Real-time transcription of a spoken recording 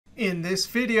In this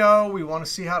video, we want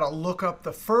to see how to look up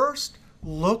the first,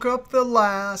 look up the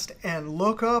last, and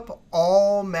look up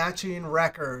all matching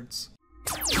records.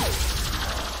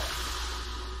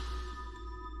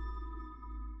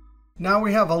 Now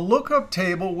we have a lookup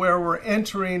table where we're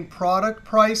entering product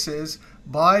prices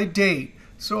by date.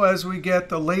 So as we get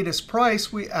the latest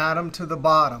price, we add them to the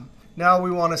bottom. Now we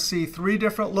want to see three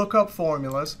different lookup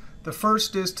formulas. The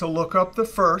first is to look up the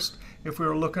first. If we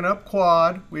were looking up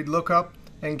quad, we'd look up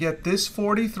and get this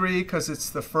 43 because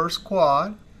it's the first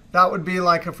quad. That would be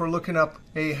like if we're looking up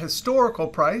a historical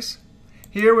price.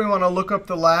 Here we want to look up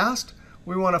the last.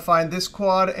 We want to find this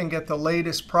quad and get the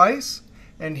latest price.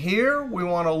 And here we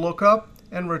want to look up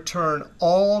and return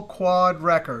all quad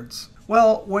records.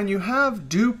 Well, when you have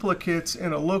duplicates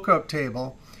in a lookup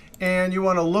table and you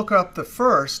want to look up the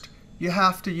first, you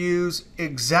have to use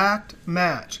exact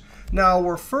match. Now,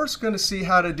 we're first going to see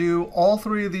how to do all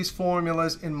three of these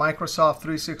formulas in Microsoft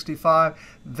 365.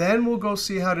 Then we'll go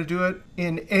see how to do it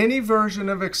in any version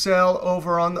of Excel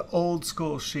over on the old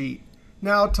school sheet.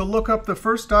 Now, to look up the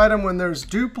first item when there's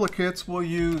duplicates, we'll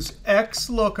use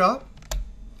XLOOKUP.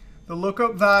 The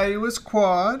lookup value is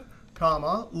quad,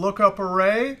 comma, lookup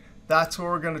array. That's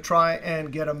where we're going to try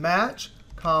and get a match,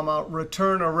 comma,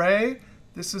 return array.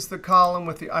 This is the column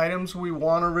with the items we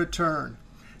want to return.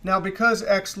 Now, because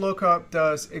XLOOKUP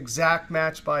does exact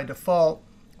match by default,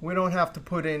 we don't have to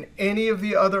put in any of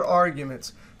the other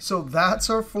arguments. So that's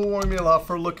our formula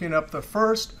for looking up the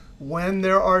first when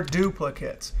there are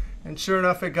duplicates. And sure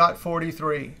enough, it got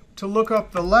 43. To look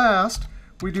up the last,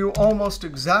 we do almost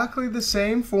exactly the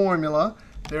same formula.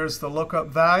 There's the lookup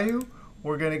value.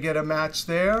 We're going to get a match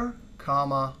there,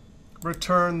 comma,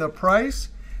 return the price.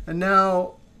 And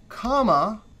now,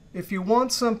 comma, if you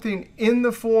want something in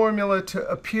the formula to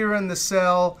appear in the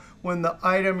cell when the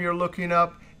item you're looking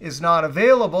up is not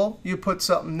available, you put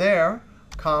something there,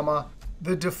 comma.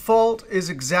 The default is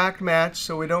exact match,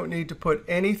 so we don't need to put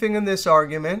anything in this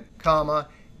argument, comma.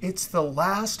 It's the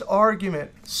last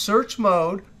argument. Search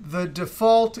mode, the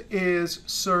default is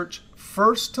search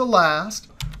first to last.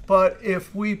 But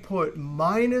if we put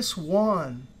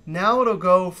 -1, now it'll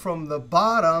go from the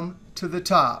bottom to the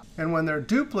top. And when they're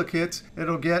duplicates,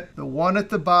 it'll get the one at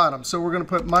the bottom. So we're going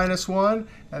to put -1,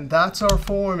 and that's our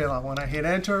formula. When I hit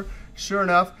Enter, sure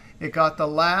enough, it got the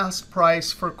last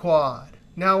price for quad.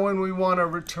 Now, when we want to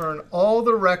return all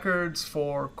the records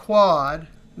for quad,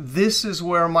 this is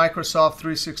where Microsoft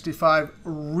 365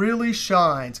 really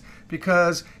shines,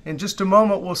 because in just a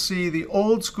moment, we'll see the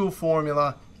old school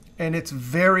formula, and it's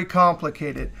very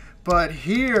complicated. But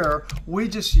here, we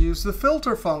just use the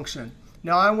filter function.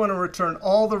 Now, I want to return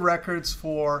all the records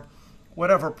for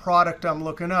whatever product I'm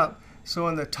looking up. So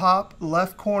in the top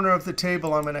left corner of the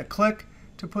table, I'm going to click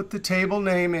to put the table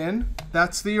name in.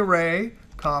 That's the array,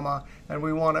 comma. And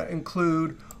we want to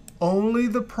include only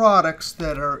the products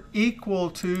that are equal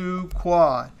to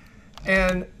quad.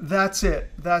 And that's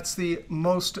it. That's the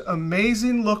most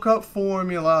amazing lookup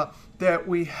formula that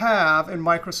we have in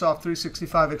Microsoft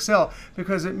 365 Excel,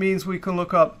 because it means we can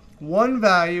look up one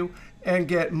value and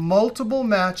get multiple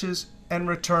matches and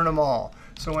return them all.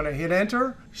 So when I hit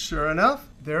Enter, sure enough,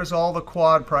 there's all the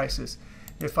quad prices.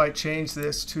 If I change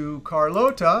this to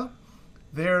Carlota,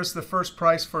 there's the first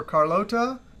price for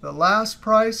Carlota, the last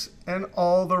price, and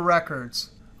all the records.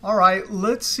 All right,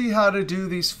 let's see how to do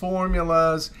these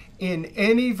formulas in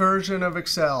any version of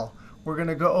Excel. We're going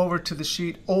to go over to the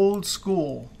sheet Old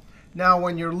School. Now,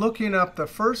 when you're looking up the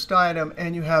first item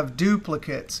and you have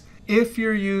duplicates, if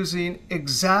you're using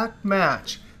exact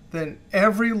match, then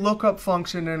every lookup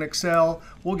function in Excel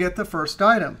will get the first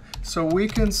item. So we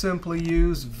can simply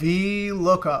use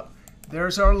VLOOKUP.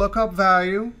 There's our lookup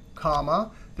value,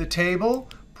 comma, the table,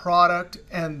 product,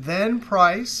 and then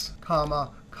price, comma,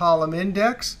 column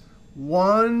index,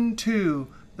 1, 2.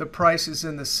 The price is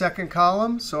in the second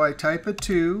column, so I type a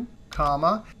 2,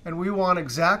 comma, and we want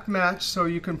exact match, so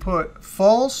you can put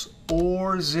false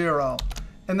or 0.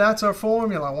 And that's our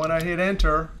formula. When I hit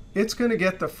Enter, it's going to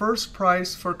get the first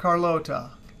price for Carlota.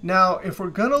 Now, if we're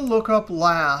going to look up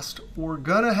last, we're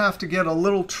going to have to get a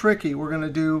little tricky. We're going to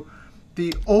do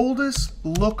the oldest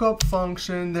lookup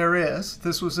function there is.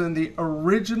 This was in the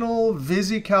original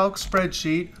VisiCalc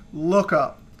spreadsheet,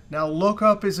 lookup. Now,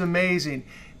 lookup is amazing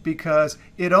because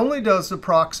it only does the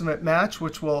approximate match,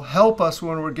 which will help us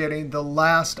when we're getting the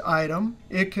last item.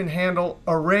 It can handle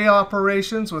array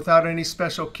operations without any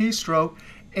special keystroke,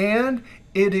 and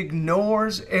it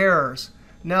ignores errors.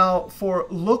 Now, for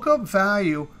lookup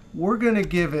value, we're going to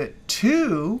give it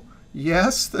 2,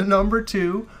 yes, the number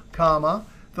 2, comma.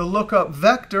 The lookup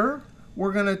vector,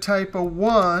 we're going to type a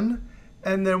 1,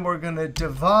 and then we're going to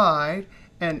divide.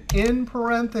 And in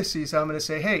parentheses, I'm going to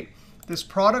say, hey, this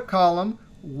product column,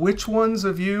 which ones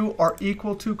of you are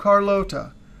equal to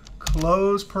Carlota?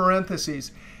 Close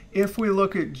parentheses. If we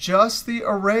look at just the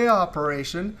array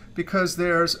operation, because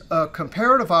there's a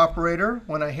comparative operator,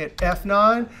 when I hit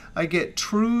F9, I get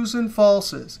trues and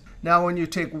falses. Now, when you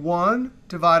take 1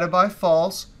 divided by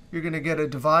false, you're going to get a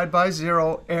divide by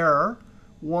 0 error.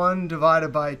 1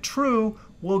 divided by true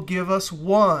will give us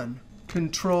 1.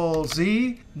 Control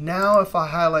Z. Now, if I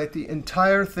highlight the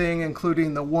entire thing,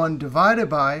 including the 1 divided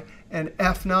by, and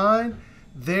F9,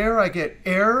 there I get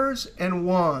errors and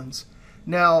 1s.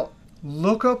 Now,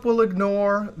 Lookup will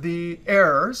ignore the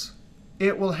errors.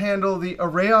 It will handle the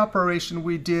array operation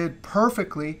we did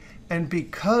perfectly. And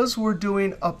because we're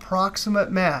doing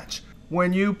approximate match,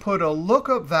 when you put a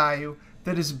lookup value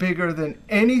that is bigger than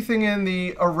anything in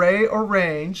the array or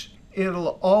range,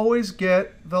 it'll always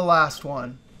get the last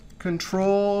one.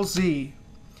 Control Z.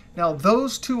 Now,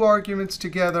 those two arguments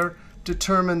together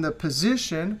determine the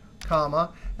position,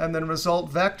 comma, and then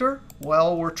result vector.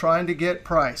 Well, we're trying to get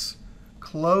price.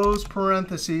 Close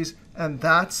parentheses, and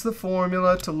that's the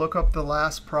formula to look up the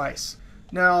last price.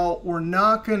 Now, we're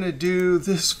not going to do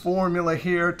this formula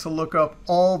here to look up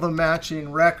all the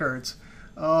matching records.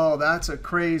 Oh, that's a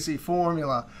crazy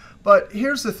formula. But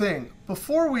here's the thing.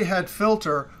 Before we had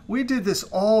filter, we did this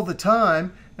all the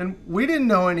time, and we didn't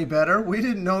know any better. We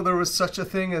didn't know there was such a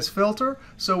thing as filter,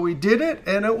 so we did it,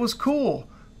 and it was cool.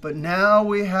 But now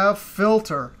we have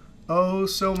filter. Oh,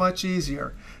 so much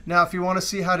easier. Now, if you want to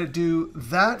see how to do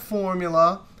that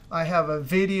formula, I have a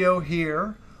video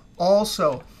here.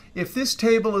 Also, if this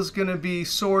table is going to be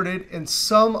sorted in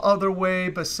some other way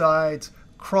besides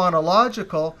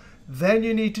chronological, then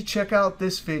you need to check out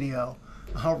this video.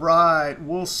 All right,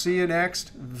 we'll see you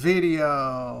next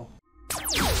video.